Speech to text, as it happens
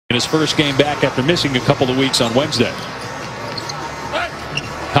in his first game back after missing a couple of weeks on Wednesday.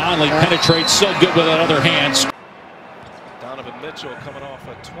 Conley penetrates so good with that other hand. Donovan Mitchell coming off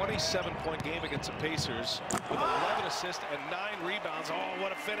a 27-point game against the Pacers with 11 assists and 9 rebounds. Oh,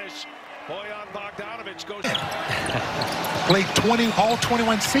 what a finish. Bojan Bogdanović goes. Played all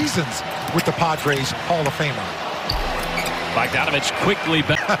 21 seasons with the Padres, Hall of Famer. Bogdanović quickly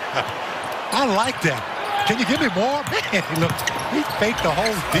back. I like that. Can you give me more? Man, look, he faked the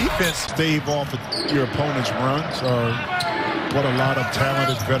whole defense. Stave off of your opponent's runs are what a lot of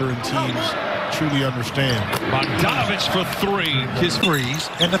talented veteran teams truly understand. Bogdanović for 3. His threes,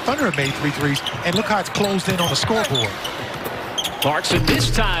 and the Thunder have made 3 threes, and look how it's closed in on the scoreboard. Clarkson this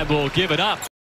time will give it up.